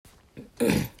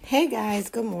Hey guys,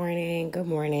 good morning. Good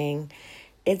morning.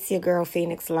 It's your girl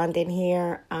Phoenix London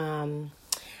here.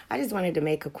 I just wanted to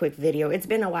make a quick video. It's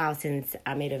been a while since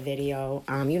I made a video.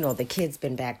 The kids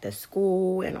been back to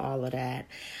school and all of that.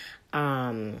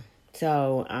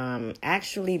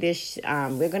 Actually this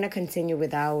we're going to continue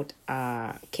without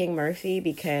King Murphy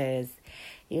because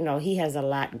he has a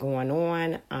lot going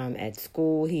on at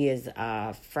school. He is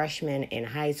a freshman in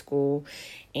high school,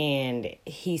 and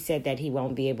he said that he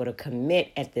won't be able to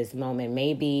commit at this moment.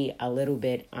 Maybe a little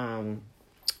bit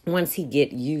once he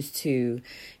get used to,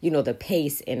 the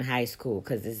pace in high school,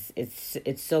 because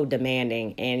it's so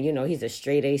demanding. And, he's a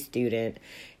straight A student.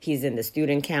 He's in the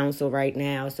student council right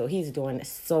now, so he's doing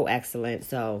so excellent.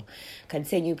 So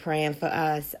continue praying for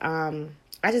us.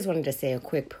 I just wanted to say a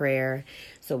quick prayer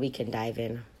so we can dive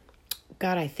in.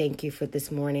 God, I thank you for this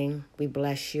morning. We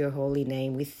bless your holy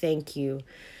name. We thank you.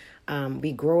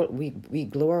 We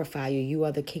glorify you. You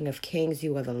are the King of Kings.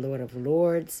 You are the Lord of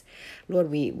Lords.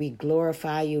 Lord, we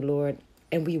glorify you, Lord,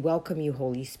 and we welcome you,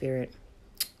 Holy Spirit.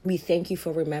 We thank you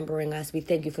for remembering us. We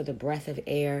thank you for the breath of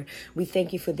air. We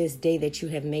thank you for this day that you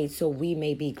have made so we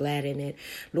may be glad in it.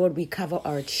 Lord, we cover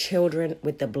our children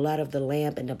with the blood of the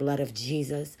Lamb and the blood of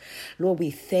Jesus. Lord, we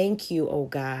thank you, oh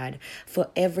God, for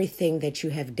everything that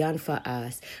you have done for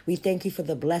us. We thank you for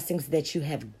the blessings that you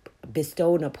have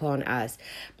bestowed upon us.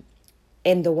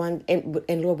 And Lord,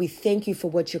 we thank you for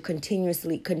what you're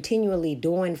continually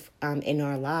doing in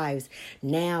our lives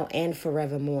now and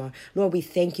forevermore. Lord, we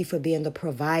thank you for being the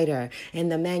provider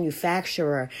and the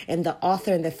manufacturer and the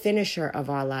author and the finisher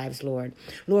of our lives, Lord.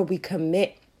 Lord, we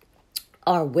commit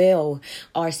our will,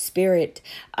 our spirit,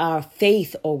 our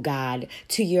faith, oh God,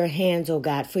 to your hands, oh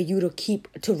God, for you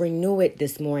to renew it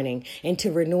this morning and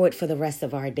to renew it for the rest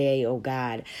of our day, oh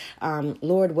God.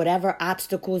 Lord, whatever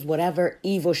obstacles, whatever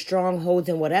evil strongholds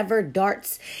and whatever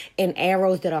darts and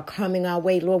arrows that are coming our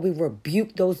way, Lord, we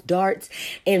rebuke those darts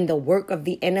in the work of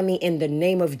the enemy in the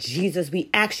name of Jesus. We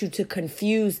ask you to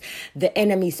confuse the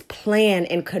enemy's plan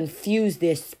and confuse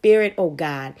their spirit, oh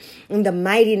God, in the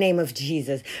mighty name of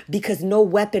Jesus, because no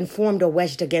weapon formed or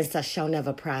wedged against us shall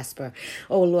never prosper.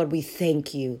 Oh Lord, we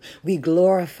thank you. We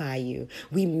glorify you.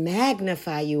 We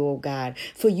magnify you, oh God,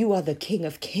 for you are the King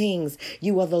of Kings.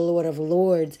 You are the Lord of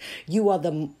Lords. You are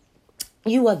the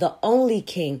only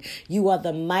King. You are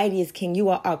the mightiest King. You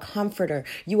are our comforter.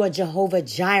 You are Jehovah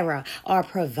Jireh, our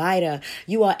provider.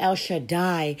 You are El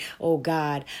Shaddai, oh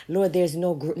God. Lord, there's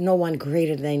no one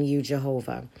greater than you,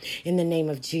 Jehovah. In the name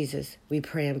of Jesus, we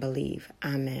pray and believe.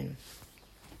 Amen.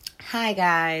 Hi,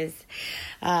 guys.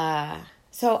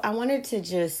 So I wanted to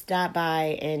just stop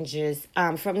by and just,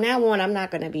 from now on, I'm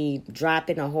not going to be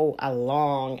dropping a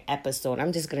long episode.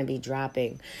 I'm just going to be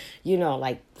dropping,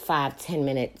 like 5-10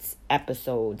 minutes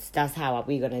episodes. That's how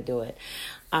we're going to do it.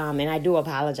 And I do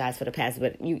apologize for the past,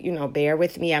 but bear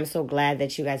with me. I'm so glad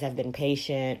that you guys have been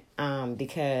patient,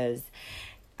 because,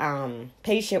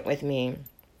 patient with me.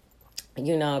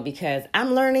 Because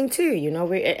I'm learning too,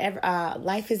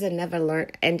 life is a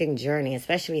never-ending journey,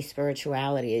 especially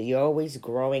spirituality. You're always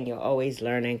growing. You're always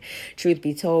learning. Truth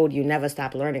be told, you never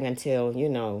stop learning until,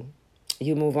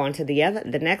 you move on to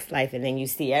the next life, and then you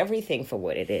see everything for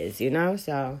what it is,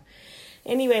 So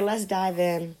anyway, let's dive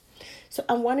in. So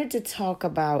I wanted to talk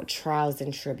about trials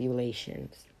and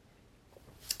tribulations.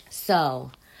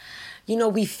 So,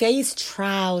 we face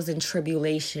trials and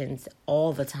tribulations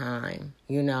all the time,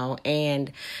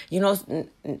 and,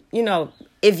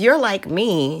 if you're like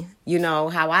me,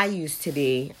 how I used to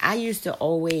be, I used to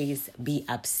always be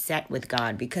upset with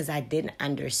God because I didn't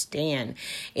understand.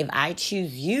 If I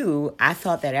choose you, I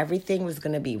thought that everything was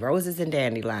going to be roses and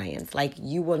dandelions. Like,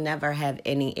 you will never have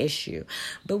any issue.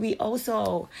 But we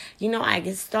also,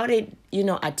 I started,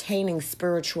 attaining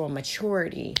spiritual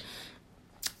maturity.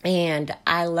 And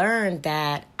I learned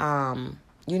that,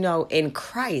 in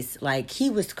Christ, like, he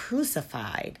was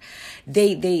crucified.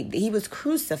 He was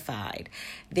crucified.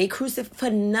 They crucified for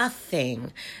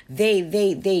nothing.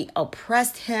 They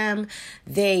oppressed him.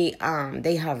 They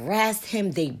harassed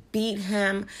him. They beat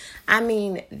him. I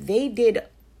mean, they did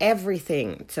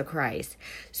everything to Christ.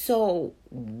 So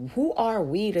who are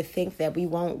we to think that we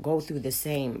won't go through the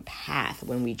same path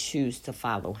when we choose to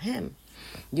follow him?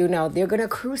 They're going to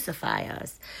crucify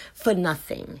us for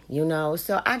nothing,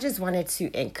 So I just wanted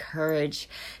to encourage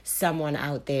someone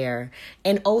out there,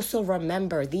 and also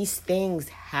remember, these things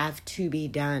have to be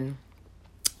done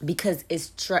because it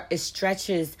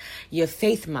stretches your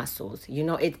faith muscles.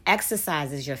 It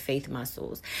exercises your faith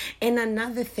muscles. And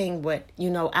another thing,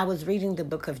 I was reading the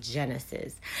book of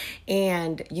Genesis,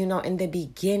 and, in the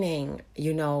beginning,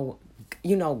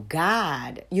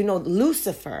 God,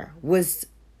 Lucifer was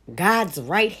God's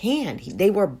right hand. They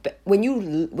were, when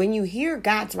you hear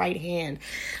God's right hand,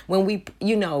 when we,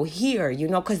 hear,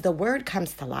 because the word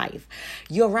comes to life.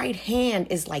 Your right hand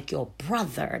is like your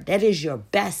brother. That is your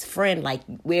best friend. Like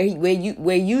where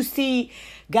you see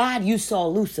God, you saw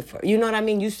Lucifer. You know what I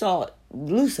mean? You saw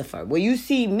Lucifer. Where you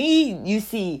see me, you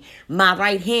see my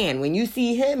right hand. When you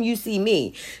see him, you see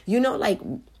me. Like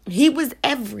he was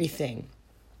everything.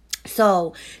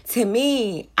 So to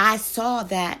me, I saw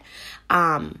that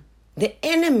the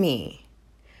enemy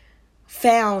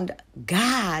found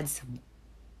God's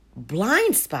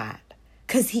blind spot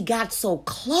because he got so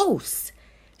close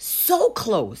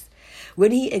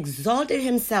when he exalted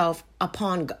himself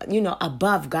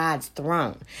above God's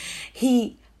throne.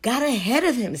 He got ahead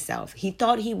of himself. He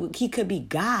thought he could be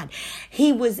God.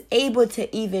 He was able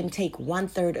to even take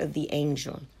 1/3 of the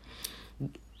angel.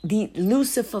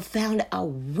 Lucifer found a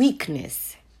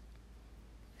weakness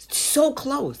so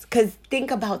close, because think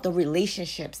about the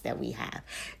relationships that we have.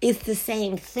 It's the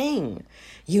same thing,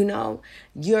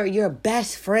 your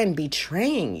best friend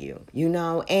betraying you,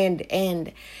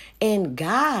 and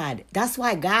God, that's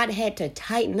why God had to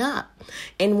tighten up.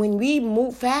 And when we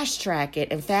fast track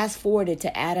it and fast forward it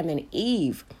to Adam and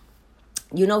Eve,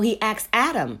 he asked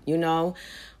Adam,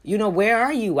 where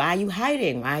are you? Why are you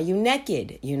hiding? Why are you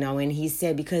naked? And he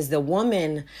said, because the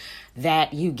woman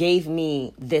that you gave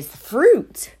me this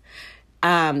fruit,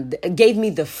 gave me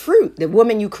the fruit. The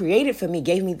woman you created for me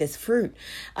gave me this fruit.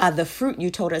 The fruit you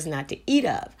told us not to eat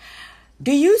of.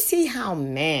 Do you see how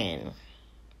man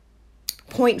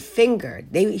point finger?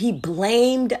 He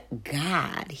blamed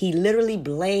God. He literally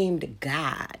blamed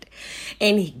God.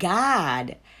 And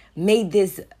God made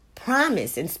this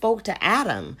promise and spoke to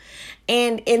Adam.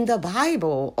 And in the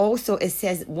Bible also it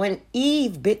says when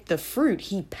Eve bit the fruit,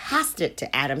 he passed it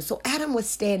to Adam. So Adam was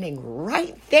standing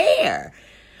right there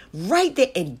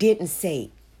and didn't say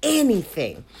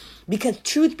anything. Because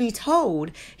truth be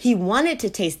told, he wanted to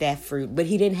taste that fruit, but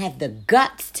he didn't have the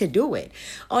guts to do it.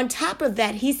 On top of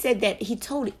that, he said that he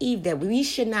told Eve that we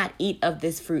should not eat of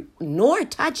this fruit nor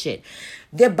touch it.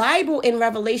 The Bible in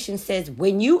Revelation says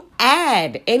when you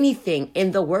add anything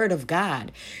in the word of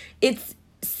God,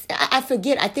 I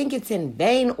think it's in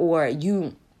vain, or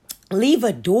you leave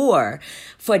a door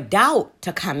for doubt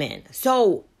to come in.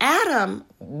 So Adam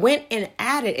went and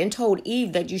added and told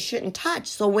Eve that you shouldn't touch.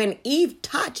 So when Eve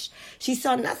touched, she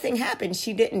saw nothing happen.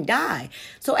 She didn't die.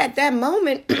 So at that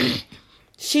moment,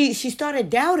 she started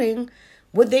doubting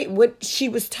what she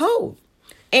was told.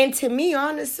 And to me,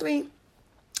 honestly,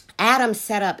 Adam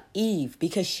set up Eve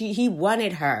because he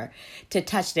wanted her to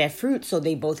touch that fruit so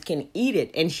they both can eat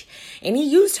it. And he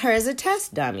used her as a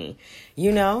test dummy,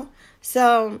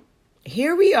 So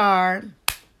here we are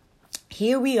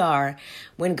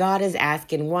when God is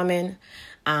asking, woman,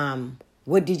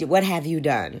 what have you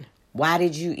done? Why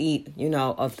did you eat,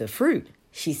 of the fruit?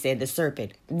 She said, the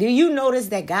serpent. Do you notice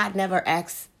that God never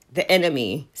asked the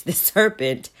enemy, the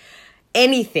serpent,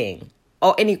 anything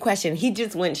or any question? He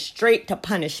just went straight to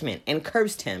punishment and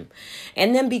cursed him.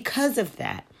 And then because of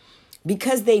that,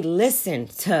 because they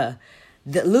listened to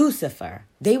Lucifer,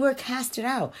 they were casted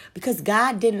out, because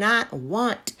God did not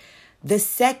want God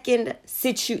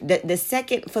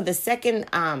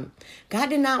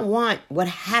did not want what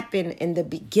happened in the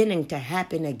beginning to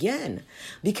happen again,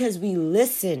 because we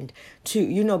listened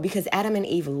to, because Adam and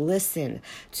Eve listened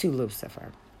to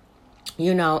Lucifer,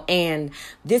 and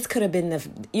this could have been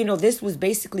this was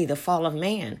basically the fall of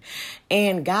man.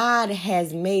 And God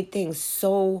has made things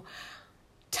so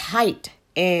tight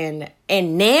and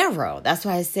narrow. That's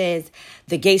why it says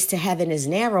the gates to heaven is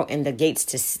narrow and the gates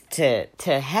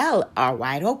to hell are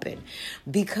wide open,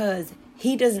 because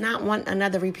he does not want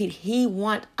another repeat. He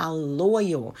wants a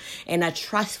loyal and a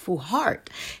trustful heart.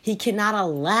 He cannot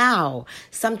allow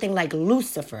something like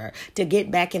Lucifer to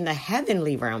get back in the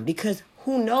heavenly realm, because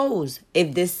who knows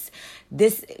if this,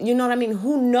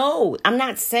 who knows? I'm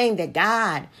not saying that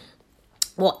God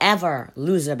will ever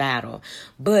lose a battle,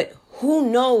 but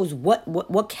who knows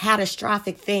what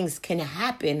catastrophic things can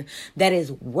happen that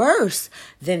is worse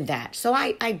than that. So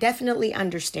I definitely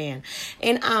understand.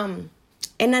 And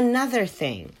another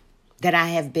thing that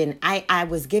I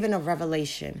was given a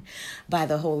revelation by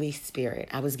the Holy Spirit.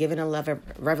 I was given a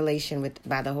revelation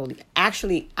by the Holy.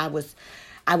 Actually, I was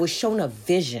shown a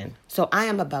vision. So I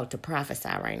am about to prophesy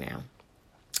right now.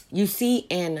 You see,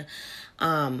 in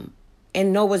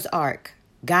Noah's Ark,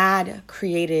 God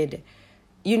created.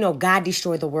 God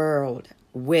destroyed the world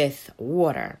with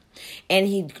water. And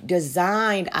he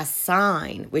designed a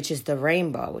sign, which is the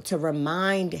rainbow, to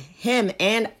remind him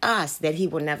and us that he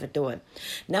will never do it.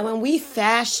 Now, when we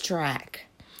fast track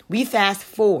We fast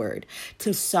forward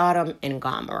to Sodom and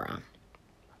Gomorrah.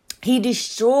 He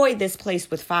destroyed this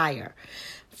place with fire.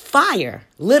 Fire,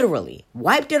 literally,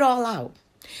 wiped it all out.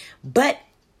 But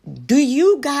do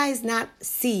you guys not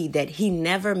see that he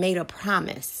never made a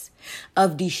promise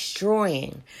of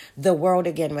destroying the world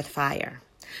again with fire?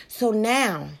 So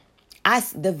now,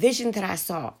 the vision that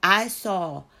I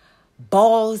saw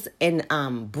balls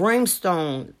and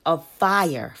brimstone of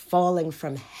fire falling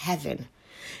from heaven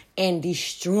and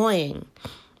destroying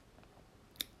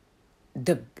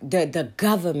the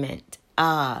government,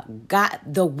 got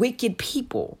the wicked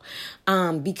people,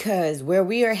 because where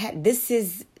we are this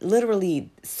is literally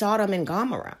Sodom and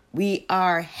Gomorrah. We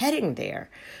are heading there.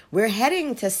 We're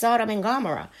heading to Sodom and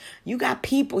Gomorrah. You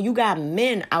got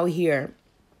men out here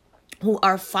who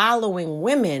are following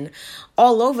women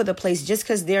all over the place just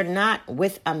because they're not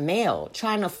with a male,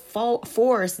 trying to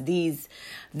force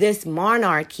this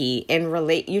monarchy and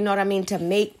relate, you know what I mean,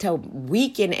 to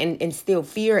weaken and instill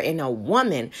fear in a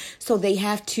woman. So they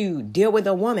have to deal with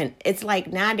a woman. It's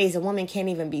like nowadays a woman can't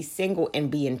even be single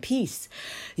and be in peace,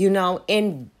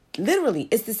 and literally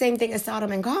it's the same thing as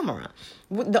Sodom and Gomorrah.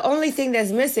 The only thing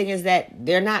that's missing is that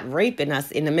they're not raping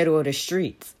us in the middle of the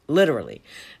streets, literally.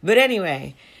 But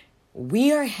anyway,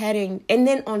 we are heading, and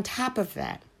then on top of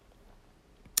that,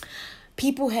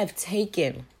 people have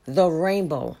taken the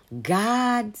rainbow,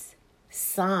 God's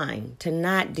sign to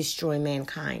not destroy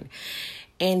mankind,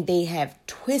 and they have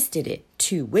twisted it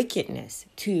to wickedness,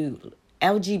 to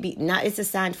LGBT. Now it's a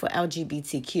sign for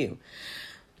LGBTQ.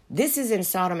 This is in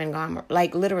Sodom and Gomorrah.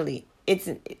 Like literally,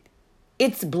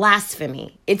 it's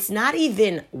blasphemy. It's not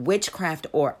even witchcraft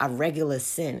or a regular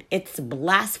sin. It's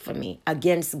blasphemy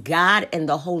against God and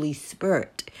the Holy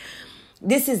Spirit.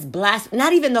 This is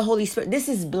not even the Holy Spirit. This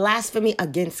is blasphemy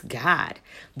against God.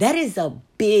 That is a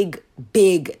big,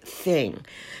 big thing.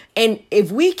 And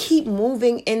if we keep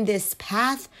moving in this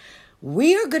path,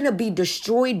 we're going to be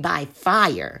destroyed by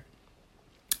fire.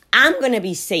 I'm going to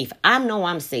be safe. I know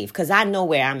I'm safe because I know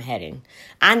where I'm heading.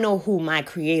 I know who my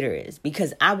creator is,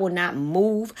 because I will not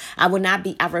move. I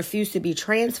refuse to be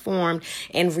transformed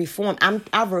and reformed.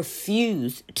 I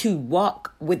refuse to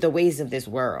walk with the ways of this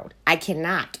world. I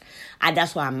cannot.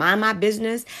 That's why I mind my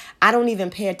business. I don't even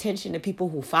pay attention to people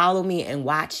who follow me and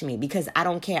watch me, because I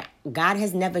don't care. God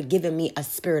has never given me a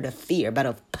spirit of fear, but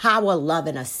of power, love,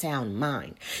 and a sound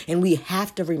mind. And we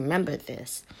have to remember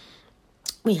this.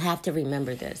 We have to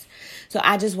remember this. So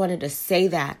I just wanted to say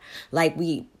that,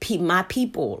 we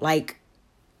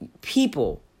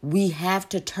have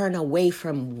to turn away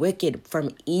from wicked,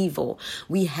 from evil.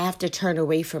 We have to turn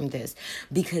away from this,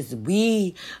 because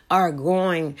we are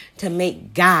going to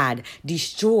make God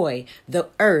destroy the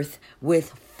earth with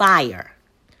fire.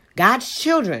 God's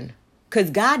children,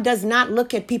 because God does not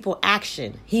look at people's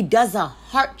action. He does a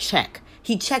heart check.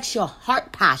 He checks your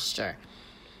heart posture.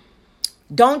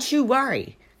 Don't you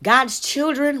worry. God's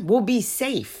children will be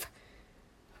safe.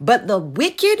 But the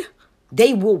wicked,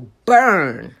 they will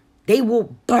burn. They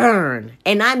will burn.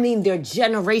 And I mean their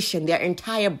generation, their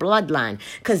entire bloodline.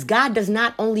 Because God does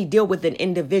not only deal with an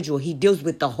individual, he deals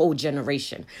with the whole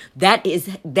generation. That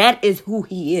is who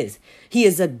he is. He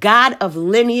is a God of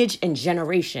lineage and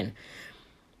generation.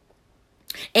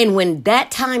 And when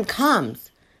that time comes,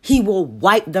 he will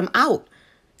wipe them out.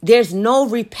 There's no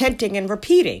repenting and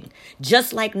repeating,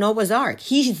 just like Noah's Ark.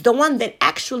 He's the one that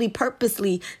actually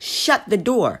purposely shut the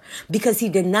door, because he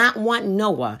did not want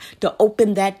Noah to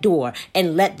open that door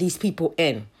and let these people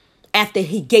in. After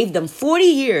he gave them 40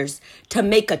 years to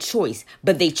make a choice,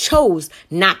 but they chose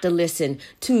not to listen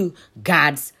to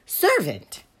God's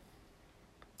servant.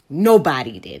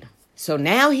 Nobody did. So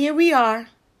now here we are.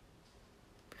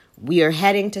 We are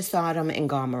heading to Sodom and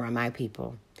Gomorrah, my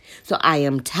people. So I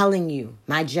am telling you,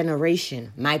 my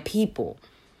generation, my people,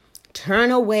 turn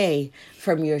away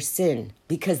from your sin,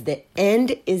 because the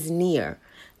end is near.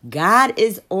 God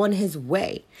is on his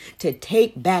way to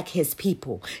take back his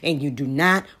people, and you do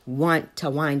not want to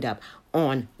wind up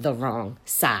on the wrong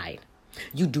side.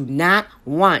 You do not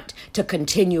want to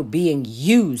continue being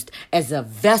used as a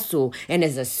vessel and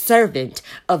as a servant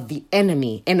of the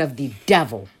enemy and of the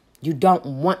devil. You don't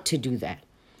want to do that.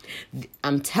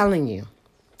 I'm telling you.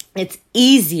 It's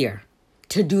easier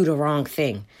to do the wrong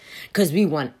thing, because we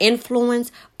want influence,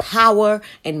 power,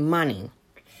 and money.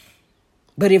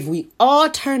 But if we all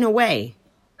turn away,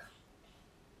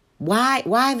 why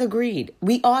the greed?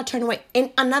 We all turn away.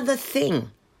 And another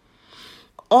thing,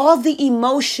 all the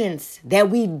emotions that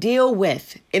we deal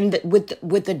with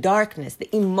with the darkness,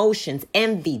 the emotions,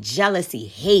 envy, jealousy,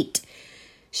 hate,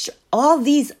 all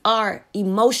these are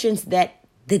emotions that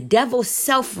the devil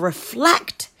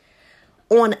self-reflect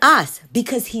on us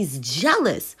because he's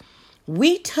jealous.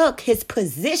 We took his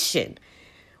position.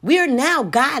 We are now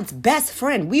God's best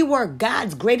friend. We were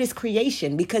God's greatest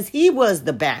creation because he was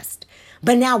the best.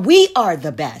 But now we are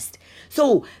the best.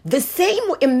 So the same,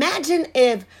 imagine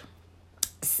if,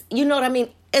 you know what I mean,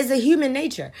 as a human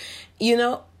nature, you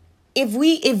know, if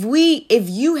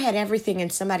you had everything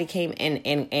and somebody came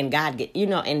and God get, you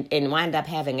know, and wind up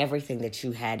having everything that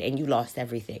you had and you lost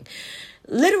everything.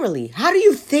 Literally, how do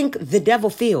you think the devil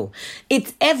feel?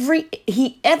 It's every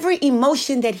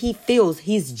emotion that he feels.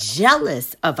 He's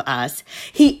jealous of us.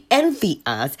 He envy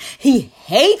us. He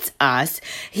hates us.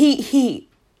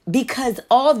 Because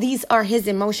all these are his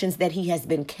emotions that he has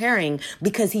been carrying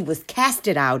because he was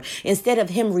casted out. Instead of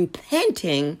him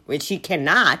repenting, which he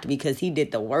cannot because he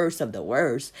did the worst of the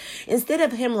worst. Instead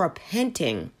of him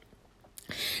repenting,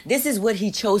 this is what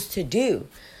he chose to do.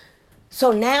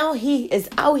 So now he is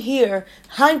out here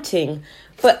hunting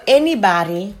for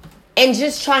anybody and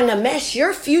just trying to mess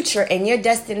your future and your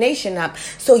destination up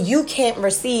so you can't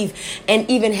receive and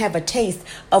even have a taste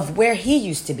of where he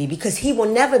used to be, because he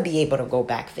will never be able to go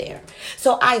back there.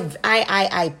 So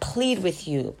I plead with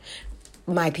you,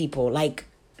 my people, like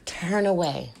turn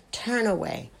away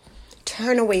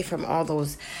from all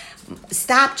those.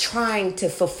 Stop trying to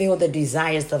fulfill the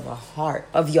desires of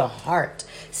your heart.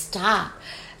 Stop.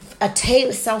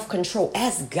 Attain self-control.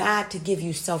 Ask God to give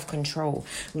you self-control.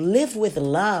 Live with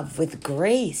love, with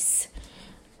grace,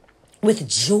 with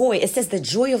joy. It says the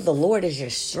joy of the Lord is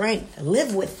your strength.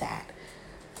 Live with that.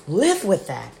 Live with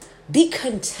that. Be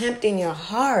content in your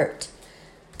heart.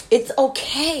 It's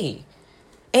okay.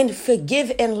 And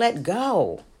forgive and let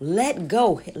go. Let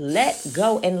go. Let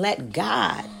go and let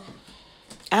God.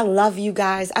 I love you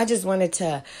guys. I just wanted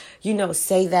to,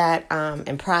 say that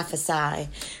and prophesy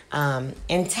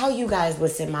and tell you guys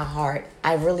what's in my heart.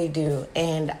 I really do.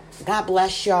 And God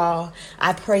bless y'all.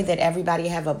 I pray that everybody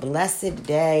have a blessed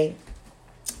day.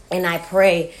 And I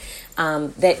pray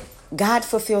that God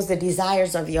fulfills the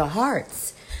desires of your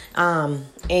hearts.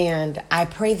 And I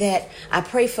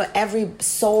pray for every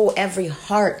soul, every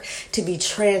heart to be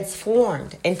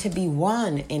transformed and to be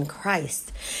one in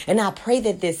Christ. And I pray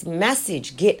that this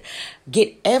message get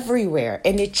everywhere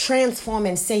and it transform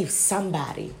and save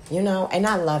somebody, and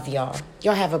I love y'all.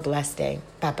 Y'all have a blessed day.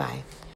 Bye-bye.